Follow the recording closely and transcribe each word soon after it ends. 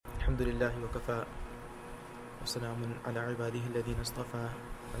الحمد لله وكفى وسلام على عباده الذين اصطفى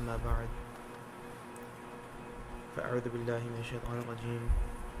أما بعد فأعوذ بالله من الشيطان الرجيم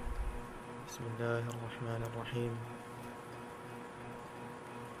بسم الله الرحمن الرحيم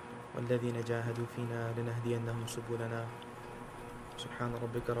والذين جاهدوا فينا لنهدينهم سبلنا سبحان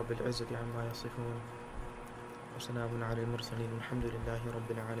ربك رب العزة عما يصفون وسلام على المرسلين والحمد لله رب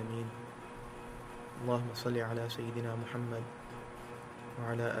العالمين اللهم صل على سيدنا محمد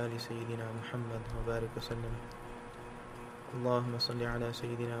وعلى آل سيدنا محمد وبارك وسلم اللهم صل على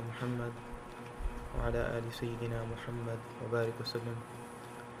سيدنا محمد وعلى آل سيدنا محمد وبارك وسلم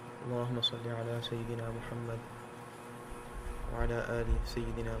اللهم صل على سيدنا محمد وعلى آل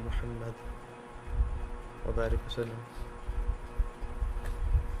سيدنا محمد وبارك وسلم.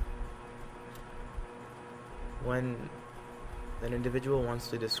 When an individual wants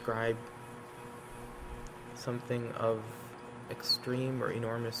to describe something of extreme or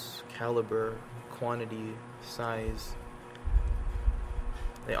enormous caliber, quantity, size,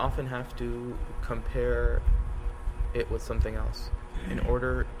 they often have to compare it with something else in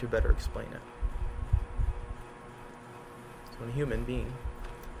order to better explain it. So when a human being,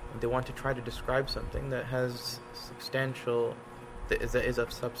 they want to try to describe something that has substantial, that is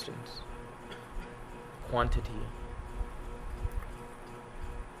of substance, quantity,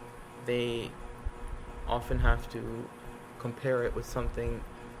 they often have to compare it with something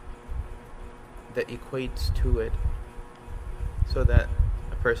that equates to it so that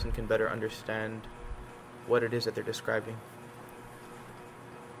a person can better understand what it is that they're describing.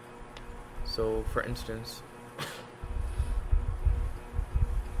 So, for instance,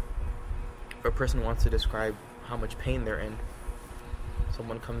 if a person wants to describe how much pain they're in,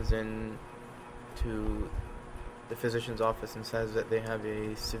 someone comes in to the physician's office and says that they have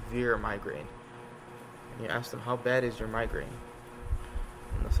a severe migraine. And you ask them, how bad is your migraine?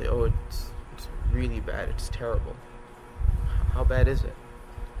 And they'll say, oh, it's really bad, it's terrible. How bad is it?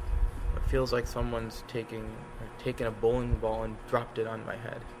 It feels like someone's taken a bowling ball and dropped it on my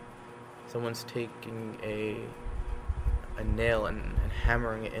head. Someone's taking a nail and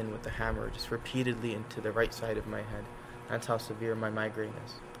hammering it in with the hammer just repeatedly into the right side of my head. That's how severe my migraine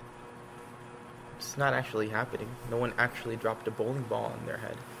is. It's not actually happening. No one actually dropped a bowling ball on their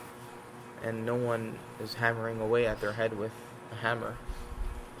head. And no one is hammering away at their head with a hammer.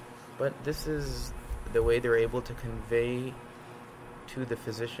 But this is the way they're able to convey to the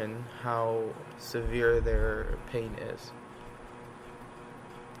physician how severe their pain is.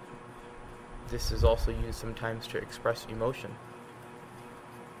 This is also used sometimes to express emotion.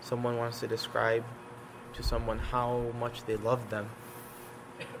 Someone wants to describe to someone how much they love them.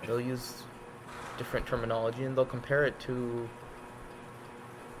 They'll use different terminology and they'll compare it to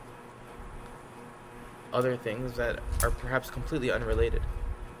other things that are perhaps completely unrelated.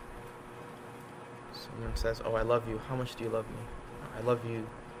 Someone says, oh, I love you. How much do you love me? I love you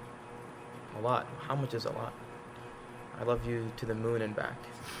a lot. How much is a lot? I love you to the moon and back.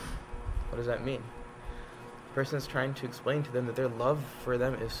 What does that mean? The person's trying to explain to them that their love for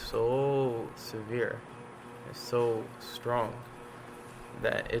them is so severe, is so strong,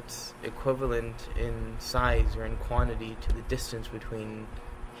 that it's equivalent in size or in quantity to the distance between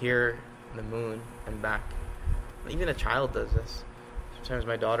here, the moon, and back. Even a child does this. Sometimes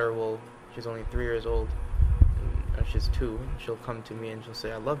my daughter she's only 3 years old, and she's 2, and she'll come to me and she'll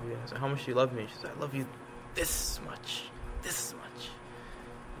say, I love you. I say, how much do you love me? She says, I love you this much.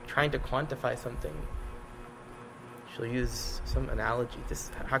 Trying to quantify something, she'll use some analogy.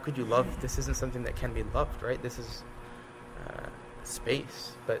 How could you love? This isn't something that can be loved, right? This is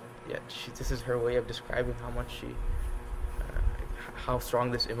space, but yet this is her way of describing how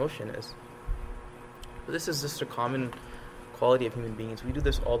strong this emotion is. But this is just a common quality of human beings. We do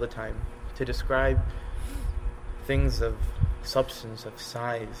this all the time to describe things of substance, of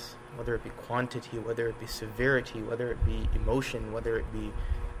size, whether it be quantity, whether it be severity, whether it be emotion, whether it be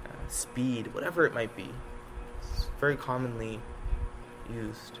speed, whatever it might be. It's very commonly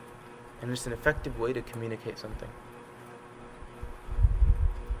used, and it's an effective way to communicate something.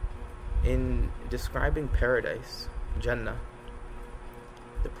 In describing paradise, Jannah,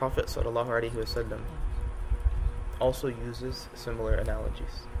 the Prophet ﷺ also uses similar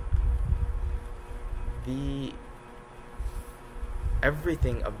analogies.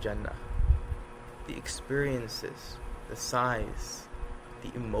 Everything of Jannah, the experiences, the size,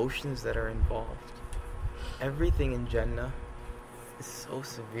 the emotions that are involved, everything in Jannah is so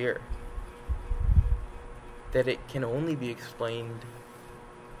severe that it can only be explained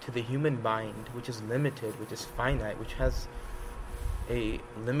to the human mind, which is limited, which is finite, which has a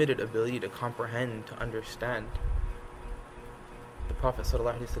limited ability to comprehend, to understand. The Prophet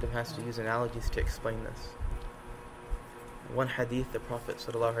ﷺ has to use analogies to explain this. One hadith, the Prophet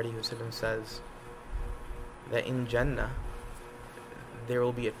ﷺ says that in Jannah there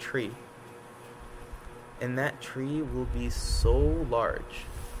will be a tree, and that tree will be so large,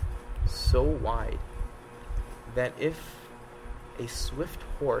 so wide, that if a swift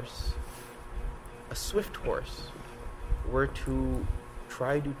horse were to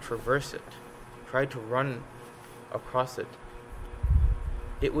try to traverse it, try to run across it,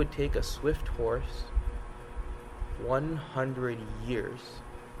 it would take a swift horse 100 years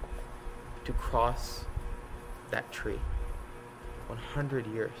to cross that tree. 100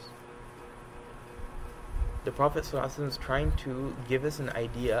 years. The Prophet ﷺ is trying to give us an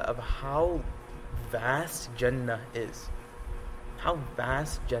idea of how vast Jannah is. How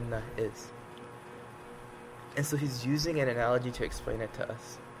vast Jannah is. And so he's using an analogy to explain it to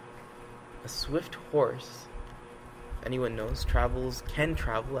us. A swift horse, anyone knows, can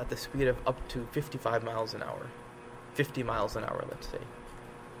travel at the speed of up to 55 miles an hour. 50 miles an hour, let's say.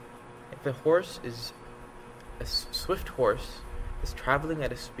 If a swift horse is traveling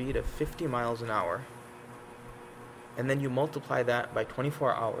at a speed of 50 miles an hour, and then you multiply that by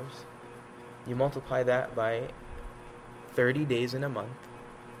 24 hours, you multiply that by 30 days in a month,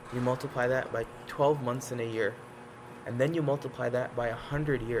 you multiply that by 12 months in a year, and then you multiply that by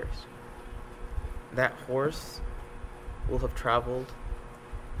 100 years, that horse will have traveled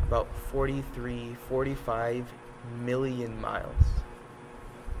about 45 million miles.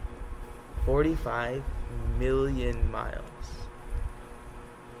 45 million miles.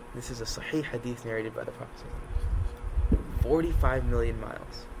 This is a Sahih hadith narrated by the Prophet. 45 million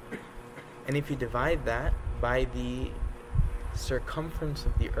miles. And if you divide that by the circumference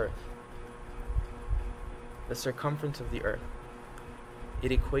of the earth,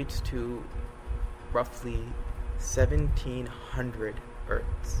 it equates to roughly 1,700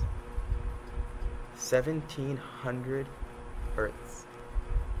 Earths. 1,700 Earths.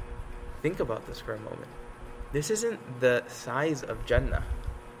 Think about this for a moment. This isn't the size of Jannah.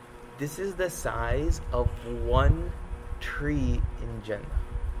 This is the size of one tree in Jannah.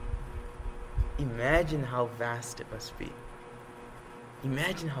 Imagine how vast it must be.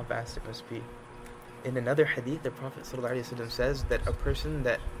 Imagine how vast it must be. In another hadith, the Prophet ﷺ says that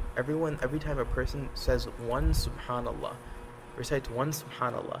every time a person says one subhanallah, recites one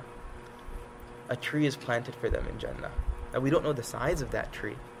subhanallah, a tree is planted for them in Jannah. Now we don't know the size of that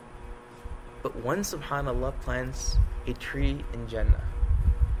tree, but one subhanallah plants a tree in Jannah.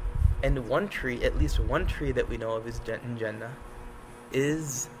 And one tree, at least one tree that we know of is in Jannah,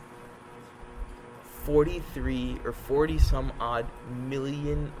 is 43 or 40 some odd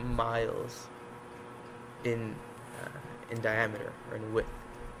million miles in diameter or in width.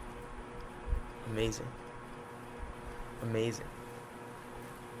 Amazing.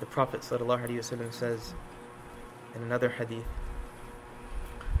 The Prophet ﷺ says in another hadith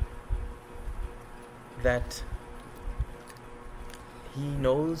that he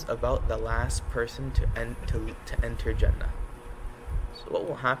knows about the last person to enter Jannah. So what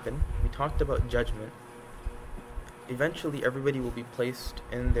will happen? We talked about judgment. Eventually everybody will be placed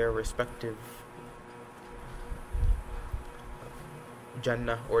in their respective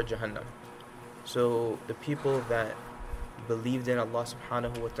Jannah or Jahannam. So the people that believed in Allah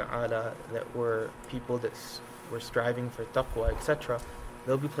subhanahu wa ta'ala, that were people that were striving for taqwa, etc.,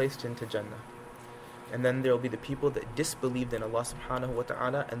 they'll be placed into Jannah. And then there will be the people that disbelieved in Allah subhanahu wa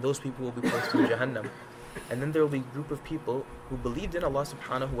ta'ala, and those people will be placed in Jahannam. And then there will be a group of people who believed in Allah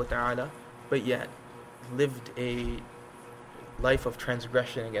subhanahu wa ta'ala, but yet lived a life of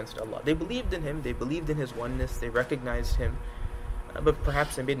transgression against Allah. They believed in Him, they believed in His oneness, they recognized Him, but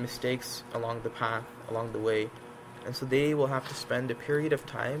perhaps they made mistakes along the path, along the way. And so they will have to spend a period of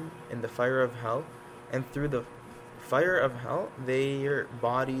time in the fire of hell, and through the fire of hell, their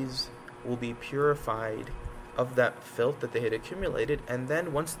bodies will be purified of that filth that they had accumulated, and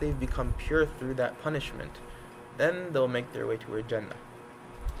then once they've become pure through that punishment, then they'll make their way to a Jannah.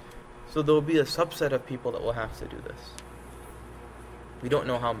 So there will be a subset of people that will have to do this. We don't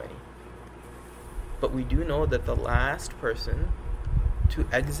know how many, but we do know that the last person to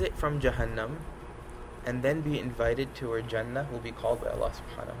exit from Jahannam and then be invited to our Jannah will be called by Allah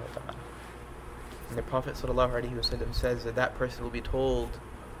subhanahu wa ta'ala. And the Prophet ﷺ says that that person will be told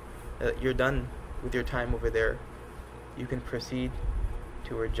that you're done with your time over there, you can proceed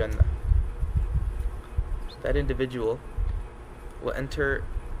to our Jannah. So that individual will enter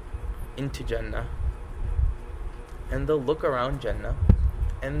into Jannah, and they'll look around Jannah,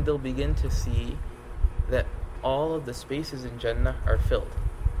 and they'll begin to see that all of the spaces in Jannah are filled.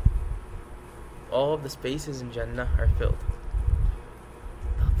 All of the spaces in Jannah are filled.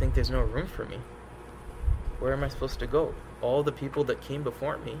 think there's no room for me. Where am I supposed to go? All the people that came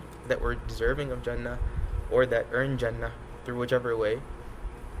before me that were deserving of Jannah or that earned Jannah through whichever way,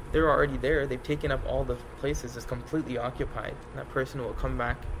 they're already there. They've taken up all the places. It's completely occupied. And that person will come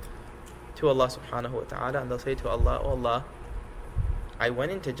back to Allah subhanahu wa ta'ala and they'll say to Allah, "Oh Allah, I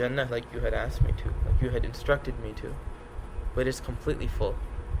went into Jannah like you had asked me to, like you had instructed me to, but it's completely full.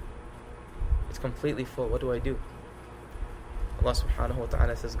 It's completely full. What do I do?" Allah subhanahu wa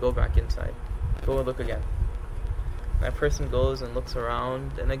ta'ala says, "Go back inside. Go and look again." That person goes and looks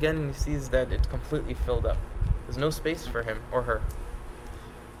around, and again he sees that it's completely filled up. There's no space for him or her.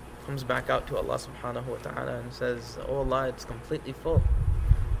 Comes back out to Allah subhanahu wa ta'ala and says, "Oh Allah, it's completely full."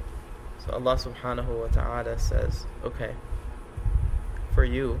 So Allah subhanahu wa ta'ala says, "Okay, for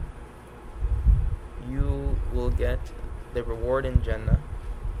you will get the reward in Jannah,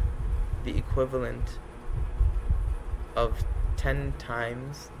 the equivalent of 10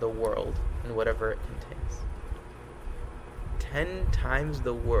 times the world and whatever it contains." 10 times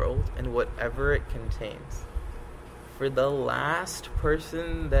the world and whatever it contains for the last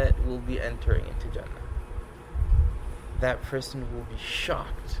person that will be entering into Jannah. That person will be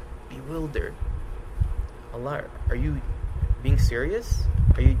shocked, bewildered. Allah, are you being serious?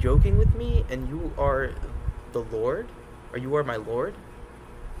 Are you joking with me? And you are the Lord? Or you are my Lord?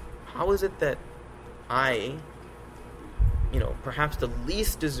 How is it that I, perhaps the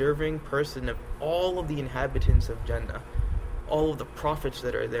least deserving person of all of the inhabitants of Jannah, all of the prophets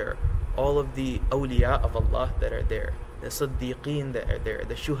that are there, all of the awliya of Allah that are there, the siddiqeen that are there,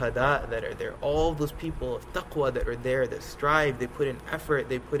 the shuhada that are there, all those people of taqwa that are there, that strive, they put in effort,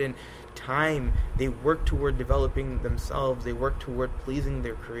 they put in time, they work toward developing themselves, they work toward pleasing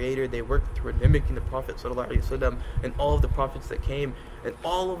their creator, they work toward mimicking the Prophet ﷺ and all of the prophets that came, and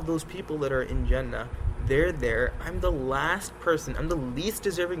all of those people that are in Jannah, they're there. I'm the last person, I'm the least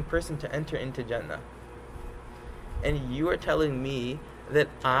deserving person to enter into Jannah. And you are telling me that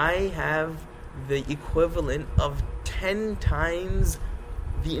I have the equivalent of 10 times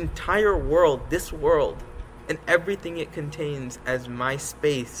the entire world, this world, and everything it contains as my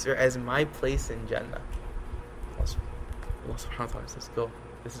space or as my place in Jannah. Allah subhanahu wa ta'ala says, "Go,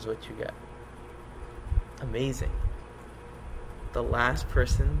 this is what you get." Amazing. The last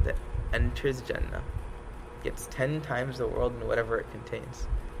person that enters Jannah gets 10 times the world and whatever it contains.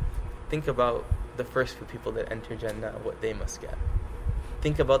 Think about the first few people that enter Jannah, what they must get.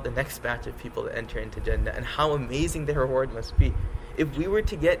 Think about the next batch of people that enter into Jannah and how amazing their reward must be. If we were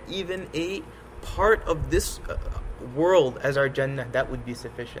to get even a part of this world as our Jannah, that would be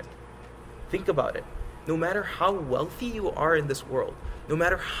sufficient. Think about it. No matter how wealthy you are in this world, no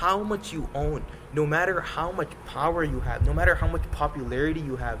matter how much you own, no matter how much power you have, no matter how much popularity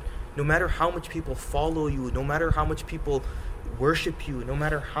you have, no matter how much people follow you, no matter how much people worship you, no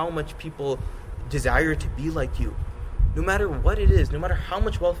matter how much people desire to be like you, no matter what it is, no matter how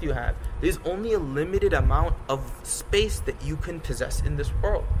much wealth you have, there's only a limited amount of space that you can possess in this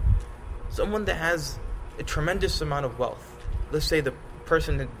world. Someone that has a tremendous amount of wealth, let's say the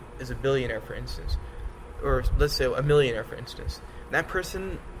person is a billionaire, for instance, or let's say a millionaire, for instance, that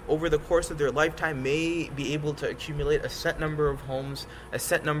person over the course of their lifetime may be able to accumulate a set number of homes, a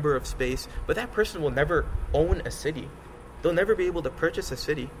set number of space, but that person will never own a city. They'll never be able to purchase a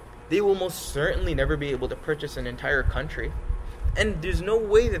city. They will most certainly never be able to purchase an entire country. And there's no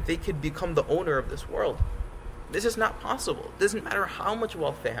way that they could become the owner of this world. This is not possible. It doesn't matter how much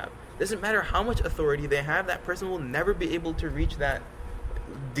wealth they have. It doesn't matter how much authority they have. That person will never be able to reach that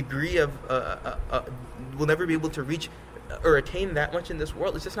degree of, will never be able to reach or attain that much in this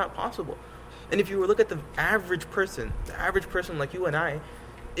world. It's just not possible. And if you were to look at the average person like you and I,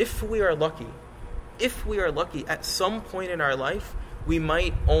 if we are lucky, at some point in our life, we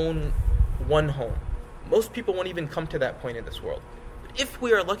might own one home. Most people won't even come to that point in this world. But if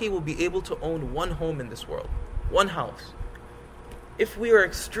we are lucky, we'll be able to own one home in this world, one house. If we are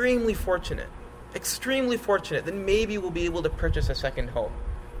extremely fortunate, then maybe we'll be able to purchase a second home.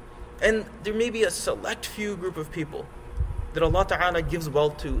 And there may be a select few group of people that Allah Ta'ala gives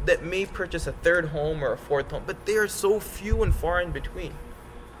wealth to that may purchase a third home or a fourth home, but they are so few and far in between.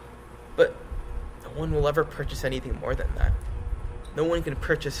 But no one will ever purchase anything more than that. No one can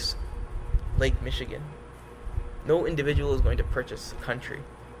purchase Lake Michigan. No individual is going to purchase a country.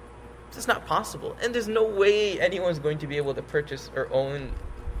 It's just not possible. And there's no way anyone's going to be able to purchase or own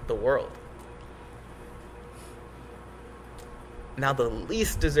the world. Now the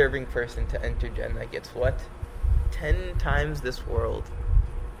least deserving person to enter Jannah gets what? 10 times this world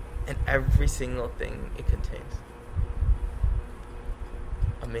and every single thing it contains.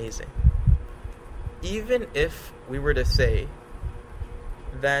 Amazing. Even if we were to say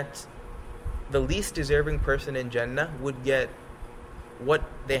that the least deserving person in Jannah would get what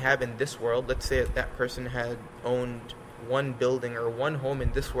they have in this world. Let's say that person had owned one building or one home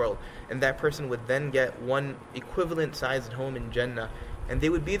in this world, and that person would then get one equivalent sized home in Jannah, and they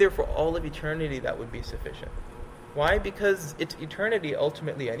would be there for all of eternity. That would be sufficient. Why? Because it's eternity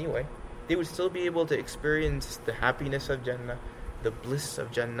ultimately anyway. They would still be able to experience the happiness of Jannah, the bliss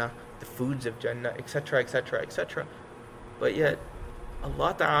of Jannah, the foods of Jannah, etc., etc., etc. But yet,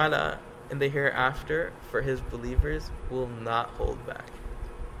 Allah Ta'ala in the hereafter for His believers will not hold back.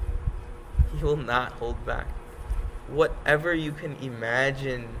 He will not hold back. Whatever you can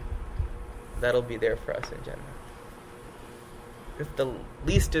imagine, that'll be there for us in Jannah. If the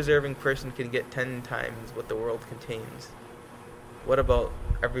least deserving person can get 10 times what the world contains, what about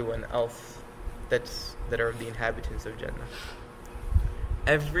everyone else that are the inhabitants of Jannah?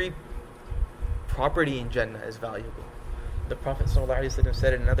 Every property in Jannah is valuable. The Prophet ﷺ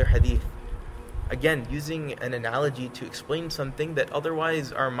said in another hadith, again using an analogy to explain something that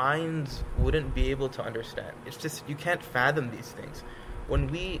otherwise our minds wouldn't be able to understand. It's just, you can't fathom these things.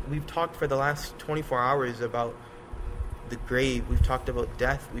 When we've talked for the last 24 hours about the grave, we've talked about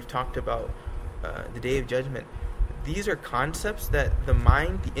death, we've talked about the Day of Judgment. These are concepts that the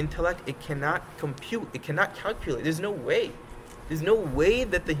mind, the intellect, it cannot compute, it cannot calculate. There's no way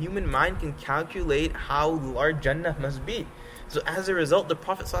that the human mind can calculate how large Jannah must be. So as a result, the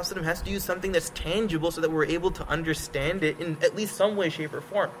Prophet ﷺ has to use something that's tangible so that we're able to understand it in at least some way, shape, or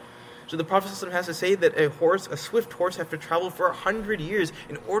form. So the Prophet ﷺ has to say that a swift horse, have to travel for 100 years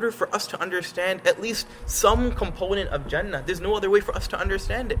in order for us to understand at least some component of Jannah. There's no other way for us to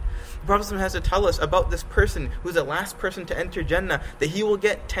understand it. The Prophet ﷺ has to tell us about this person who's the last person to enter Jannah, that he will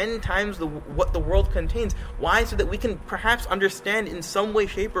get 10 times what the world contains. Why? So that we can perhaps understand in some way,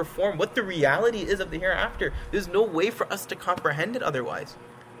 shape, or form what the reality is of the hereafter. There's no way for us to comprehend it otherwise.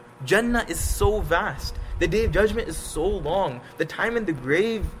 Jannah is so vast. The Day of Judgment is so long. The time in the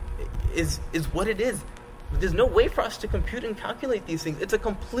grave is what it is. There's no way for us to compute and calculate these things. It's a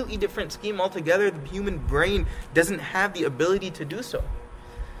completely different scheme altogether. The human brain doesn't have the ability to do so.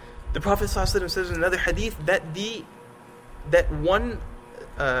 The Prophet ﷺ says in another hadith that the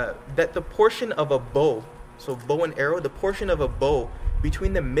portion of a bow, so bow and arrow, the portion of a bow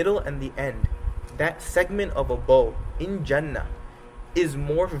between the middle and the end, that segment of a bow in Jannah is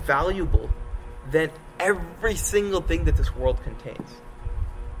more valuable than every single thing that this world contains.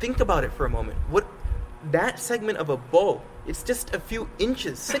 Think about it for a moment. That segment of a bow, it's just a few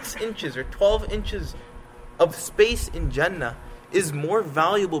inches, 6 inches or 12 inches of space in Jannah is more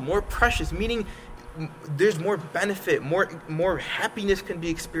valuable, more precious, meaning there's more benefit, more happiness can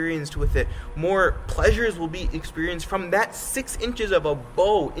be experienced with it, more pleasures will be experienced from that 6 inches of a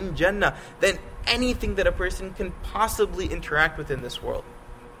bow in Jannah than anything that a person can possibly interact with in this world.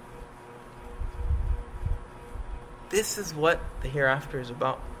 This is what the hereafter is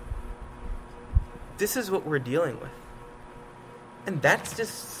about. This is what we're dealing with. And that's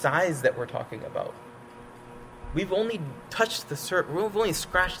just size that we're talking about. We've only touched we've only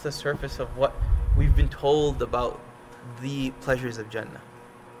scratched the surface of what we've been told about the pleasures of Jannah.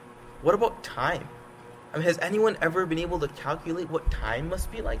 What about time? I mean, has anyone ever been able to calculate what time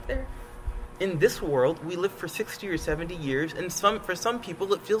must be like there? In this world, we live for 60 or 70 years, and for some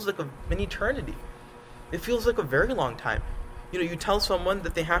people, it feels like an eternity. It feels like a very long time. You tell someone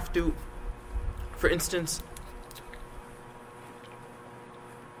that they have to, for instance,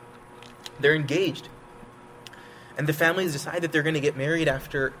 they're engaged, and the families decide that they're going to get married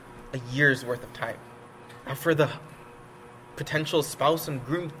after a year's worth of time. Now, for the potential spouse and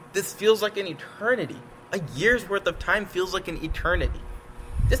groom, this feels like an eternity. A year's worth of time feels like an eternity.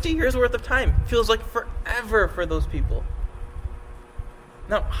 Just a year's worth of time feels like forever for those people.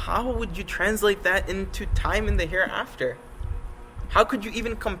 Now, how would you translate that into time in the hereafter? How could you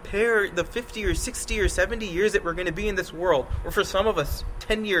even compare the 50 or 60 or 70 years that we're going to be in this world, or for some of us,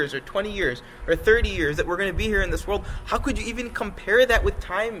 10 years or 20 years or 30 years that we're going to be here in this world? How could you even compare that with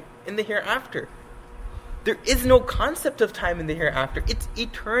time in the hereafter? There is no concept of time in the hereafter. It's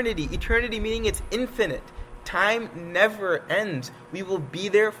eternity. Eternity meaning it's infinite. Time never ends. We will be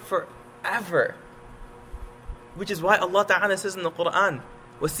there forever. Which is why Allah Ta'ala says in the Quran,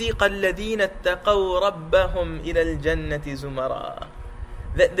 وَسِيقَ الَّذِينَ اتَّقَوْا رَبَّهُمْ إِلَى الْجَنَّةِ زُمَرًا.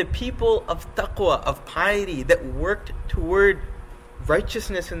 That the people of taqwa, of piety, that worked toward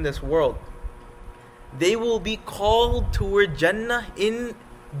righteousness in this world, they will be called toward Jannah in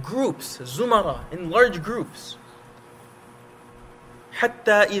groups, zumara, in large groups.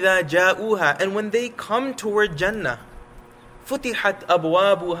 حَتَّى إِذَا جَاءُوهَا. And when they come toward Jannah, فُتِحَتْ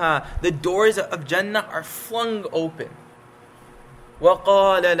أَبْوَابُهَا. The doors of Jannah are flung open.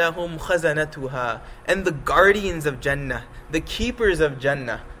 وَقَالَ لَهُمْ خَزَنَتُهَا. And the guardians of Jannah, the keepers of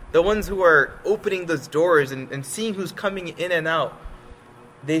Jannah, the ones who are opening those doors and seeing who's coming in and out,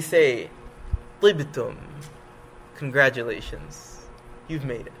 they say, طِبْتُمْ. Congratulations. You've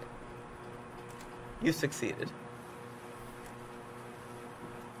made it. You've succeeded.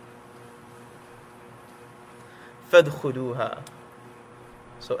 فَادْخُلُوهَا.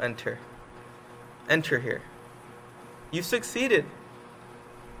 So enter. Enter here. You've succeeded.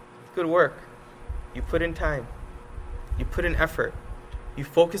 Good work. You put in time. You put in effort. You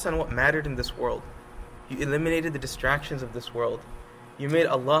focused on what mattered in this world. You eliminated the distractions of this world. You made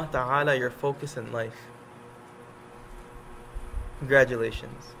Allah Ta'ala your focus in life.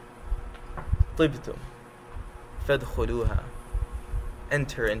 Congratulations. طِبْتُمْ فَادْخُلُوهَا.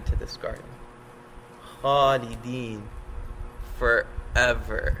 Enter into this garden. خَالِدِينَ.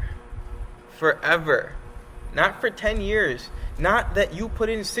 Forever. Forever. Not for 10 years. Not that you put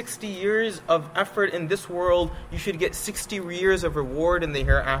in 60 years of effort in this world, you should get 60 years of reward in the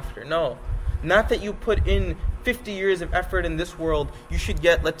hereafter. No. Not that you put in 50 years of effort in this world, you should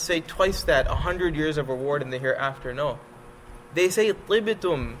get, let's say, twice that, 100 years of reward in the hereafter. No. They say,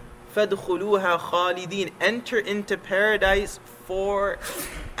 طِبْتُمْ فَادْخُلُوهَا خَالِدِينَ. Enter into paradise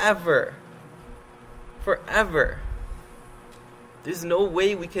forever. Forever. There's no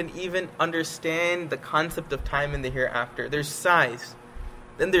way we can even understand the concept of time in the hereafter. There's size,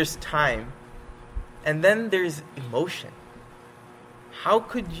 then there's time, and then there's emotion. How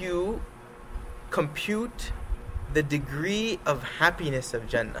could you compute the degree of happiness of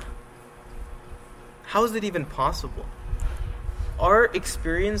Jannah? How is it even possible? Our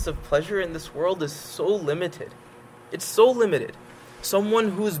experience of pleasure in this world is so limited. It's so limited. Someone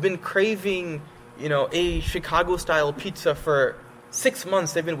who's been craving, a Chicago-style pizza for 6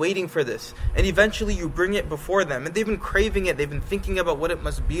 months, they've been waiting for this. And eventually you bring it before them. And they've been craving it. They've been thinking about what it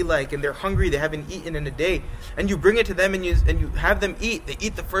must be like. And they're hungry. They haven't eaten in a day. And you bring it to them and you have them eat. They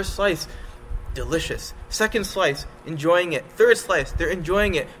eat the first slice. Delicious. Second slice, enjoying it. Third slice, they're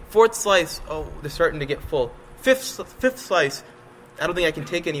enjoying it. Fourth slice, oh, they're starting to get full. Fifth slice, I don't think I can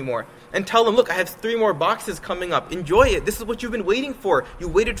take anymore. And tell them, look, I have 3 more boxes coming up. Enjoy it. This is what you've been waiting for. You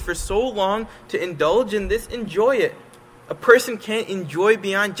waited for so long to indulge in this. Enjoy it. A person can't enjoy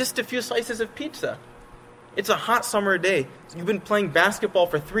beyond just a few slices of pizza. It's a hot summer day. You've been playing basketball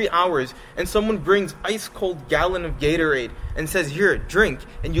for 3 hours, and someone brings ice-cold gallon of Gatorade and says, here, drink.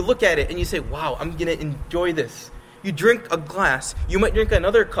 And you look at it and you say, wow, I'm going to enjoy this. You drink a glass. You might drink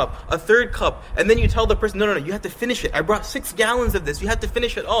another cup, a third cup, and then you tell the person, no, you have to finish it. I brought 6 gallons of this. You have to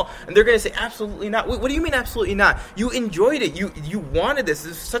finish it all. And they're going to say, absolutely not. What do you mean absolutely not? You enjoyed it. You wanted this.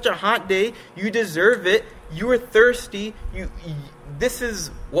 This is such a hot day. You deserve it. You were thirsty. This is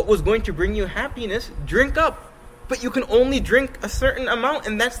what was going to bring you happiness. Drink up. But you can only drink a certain amount,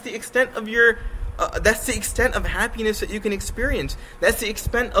 and that's the extent of your that's the extent of happiness that you can experience. That's the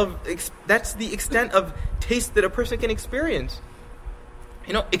extent of taste that a person can experience.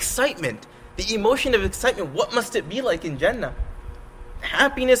 Excitement, the emotion of excitement. What must it be like in Jannah?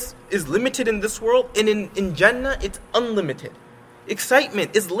 Happiness is limited in this world, and in Jannah it's unlimited.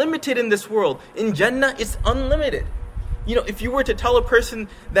 Excitement is limited in this world. In Jannah it's unlimited. If you were to tell a person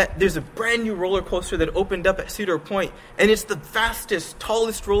that there's a brand new roller coaster that opened up at Cedar Point, and it's the fastest,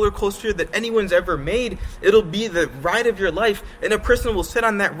 tallest roller coaster that anyone's ever made, it'll be the ride of your life, and a person will sit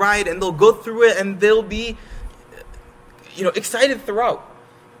on that ride, and they'll go through it, and they'll be, excited throughout.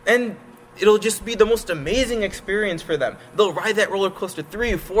 And it'll just be the most amazing experience for them. They'll ride that roller coaster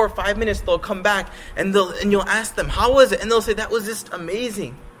 3, 4, 5 minutes, they'll come back, and you'll ask them, how was it? And they'll say, that was just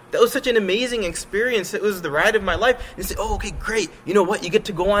amazing. That was such an amazing experience. It was the ride of my life. And you say, oh, okay, great. You know what? You get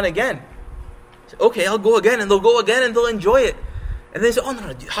to go on again. Say, okay, I'll go again. And they'll go again and they'll enjoy it. And they say, oh,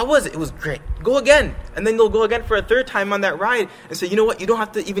 no, how was it? It was great. Go again. And then they'll go again for a third time on that ride and say, you know what? You don't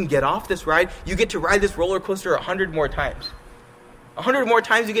have to even get off this ride. You get to ride this roller coaster 100 more times. 100 more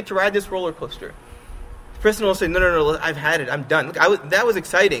times you get to ride this roller coaster. The person will say, no, I've had it. I'm done. Look, that was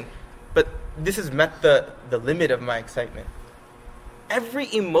exciting. But this has met the limit of my excitement.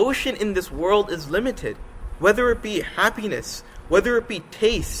 Every emotion in this world is limited, whether it be happiness, whether it be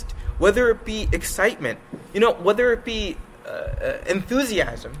taste, whether it be excitement, whether it be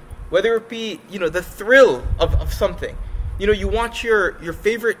enthusiasm, whether it be, the thrill of something. You watch your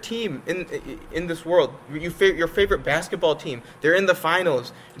favorite team in this world, your favorite basketball team. They're in the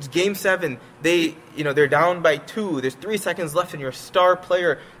finals. It's Game 7. They're down by 2. There's 3 seconds left, and your star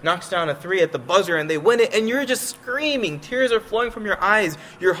player knocks down a 3 at the buzzer, and they win it. And you're just screaming. Tears are flowing from your eyes.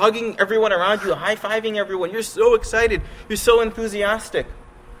 You're hugging everyone around you, high-fiving everyone. You're so excited. You're so enthusiastic.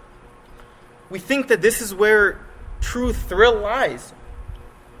 We think that this is where true thrill lies.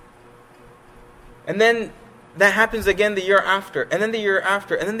 And then that happens again the year after, and then the year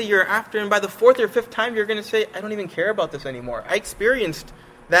after, and then the year after, and by the fourth or fifth time, you're going to say, I don't even care about this anymore. I experienced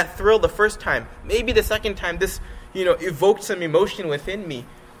that thrill the first time. Maybe the second time, this, evoked some emotion within me.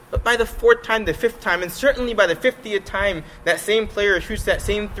 But by the fourth time, the fifth time, and certainly by the 50th time, that same player shoots that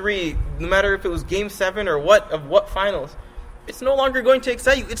same three, no matter if it was Game 7 or what finals, it's no longer going to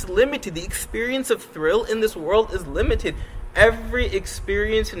excite you. It's limited. The experience of thrill in this world is limited. Every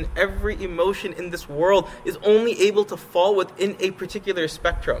experience and every emotion in this world is only able to fall within a particular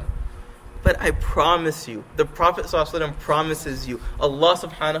spectrum. But I promise you, the Prophet ﷺ promises you, Allah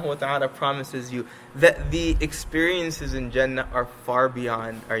subhanahu wa ta'ala promises you, that the experiences in Jannah are far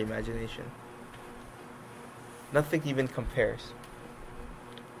beyond our imagination. Nothing even compares.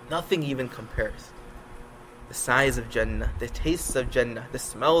 Nothing even compares. The size of Jannah, the tastes of Jannah, the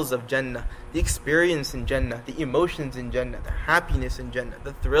smells of Jannah, the experience in Jannah, the emotions in Jannah, the happiness in Jannah,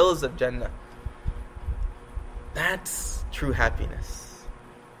 the thrills of Jannah. That's true happiness.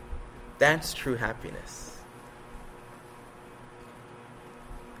 That's true happiness.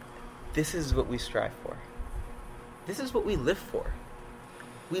 This is what we strive for. This is what we live for.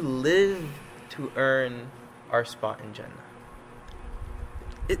 We live to earn our spot in Jannah.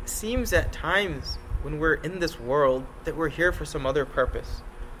 It seems at times when we're in this world that we're here for some other purpose.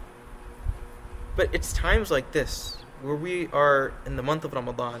 But it's times like this where we are in the month of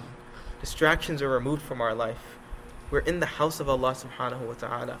Ramadan. Distractions are removed from our life. We're in the house of Allah subhanahu wa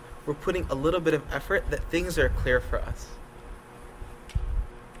ta'ala. We're putting a little bit of effort that things are clear for us.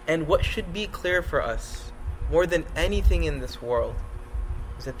 And what should be clear for us more than anything in this world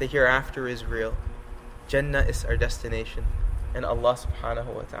is that the hereafter is real. Jannah is our destination, and Allah subhanahu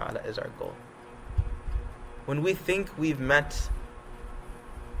wa ta'ala is our goal. When we think we've met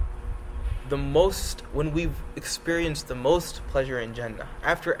when we've experienced the most pleasure in Jannah,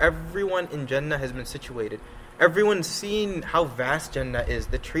 after everyone in Jannah has been situated, everyone's seen how vast Jannah is,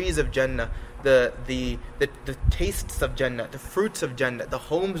 the trees of Jannah, the tastes of Jannah, the fruits of Jannah, the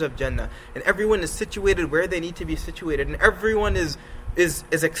homes of Jannah, and everyone is situated where they need to be situated, and everyone is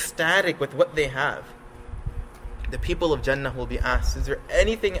ecstatic with what they have. The people of Jannah will be asked, is there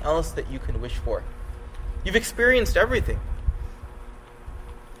anything else that you can wish for? You've experienced everything.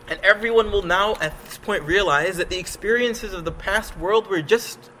 And everyone will now at this point realize that the experiences of the past world were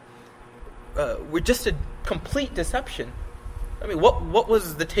just a complete deception. I mean, what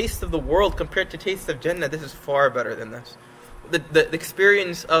was the taste of the world compared to taste of Jannah? This is far better than this. The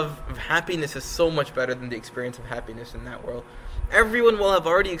experience of happiness is so much better than the experience of happiness in that world. Everyone will have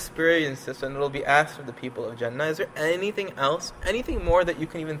already experienced this, and it will be asked of the people of Jannah, is there anything else, anything more that you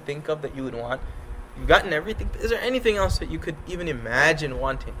can even think of that you would want? You've gotten everything. Is there anything else that you could even imagine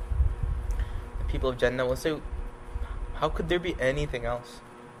wanting? The people of Jannah will say, how could there be anything else?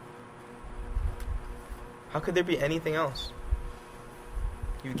 How could there be anything else?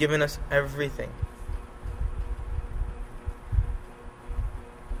 You've given us everything.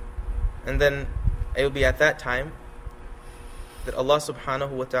 And then it will be at that time that Allah subhanahu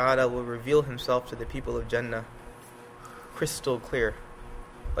wa ta'ala will reveal Himself to the people of Jannah crystal clear,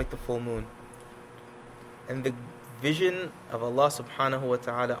 like the full moon. And the vision of Allah subhanahu wa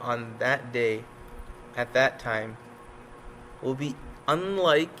ta'ala on that day, at that time, will be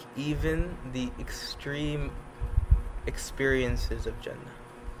unlike even the extreme experiences of Jannah.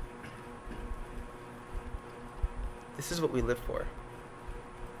 This is what we live for.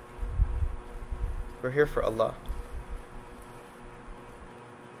 We're here for Allah.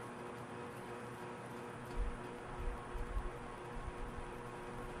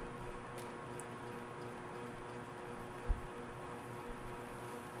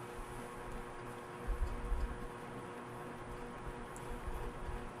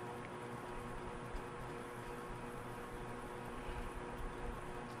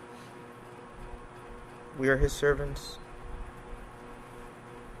 We are His servants.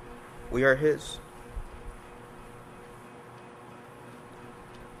 We are His.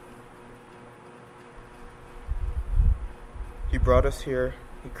 He brought us here.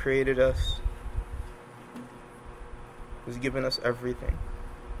 He created us. He's given us everything.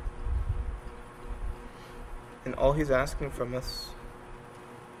 And all He's asking from us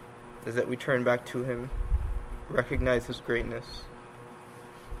is that we turn back to Him, recognize His greatness,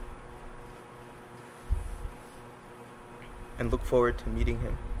 and look forward to meeting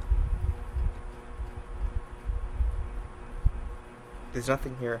Him. There's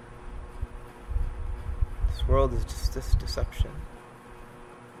nothing here. This world is just this deception.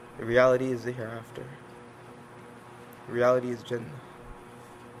 The reality is the hereafter. The reality is Jannah.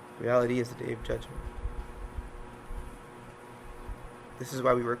 The reality is the Day of Judgment. This is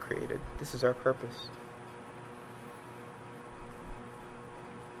why we were created. This is our purpose.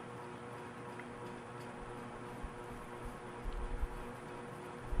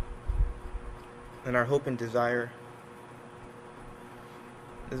 And our hope and desire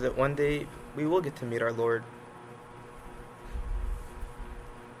is that one day we will get to meet our Lord.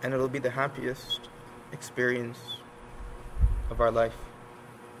 And it'll be the happiest experience of our life.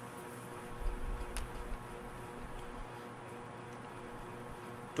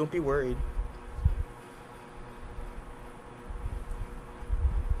 Don't be worried.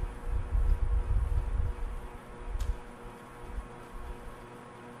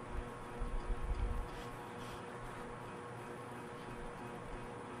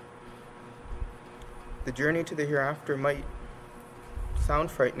 The journey to the hereafter might sound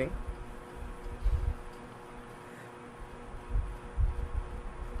frightening.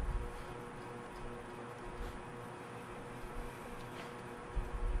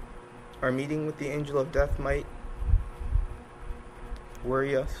 Our meeting with the angel of death might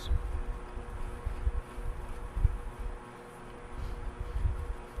worry us.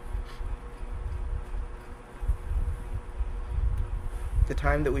 The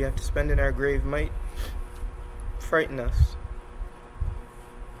time that we have to spend in our grave might frighten us.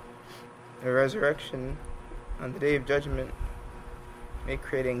 The resurrection on the day of judgment may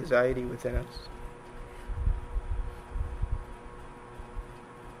create anxiety within us.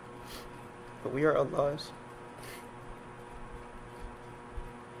 But we are Allah's.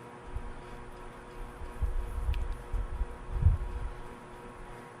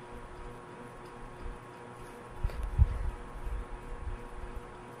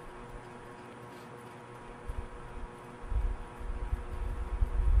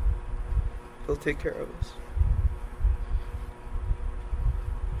 He'll take care of us.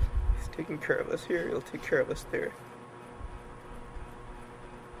 He's taking care of us here, He'll take care of us there.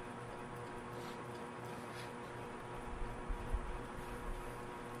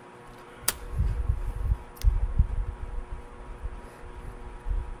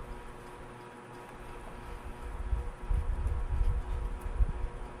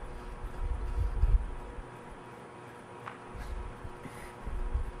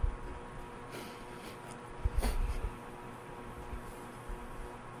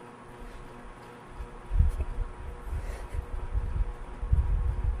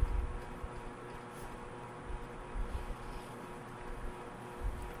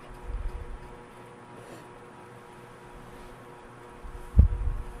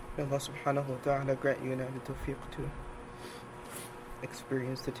 May Allah subhanahu wa ta'ala grant you and I the tawfiq to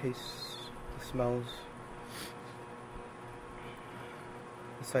experience the tastes, the smells,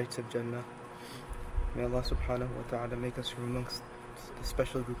 the sights of Jannah. May Allah subhanahu wa ta'ala make us from amongst the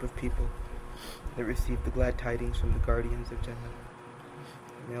special group of people that receive the glad tidings from the guardians of Jannah.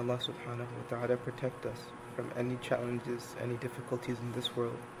 May Allah subhanahu wa ta'ala protect us from any challenges, any difficulties in this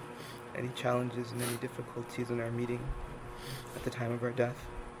world, any challenges and any difficulties in our meeting at the time of our death,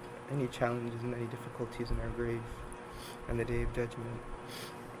 any challenges and any difficulties in our grave and the day of judgment,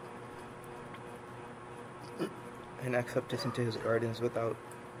 and accept us into His gardens without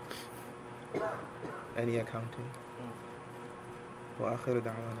any accounting. وآخر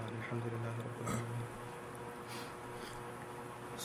دعوانا الحمد لله رب العالمين.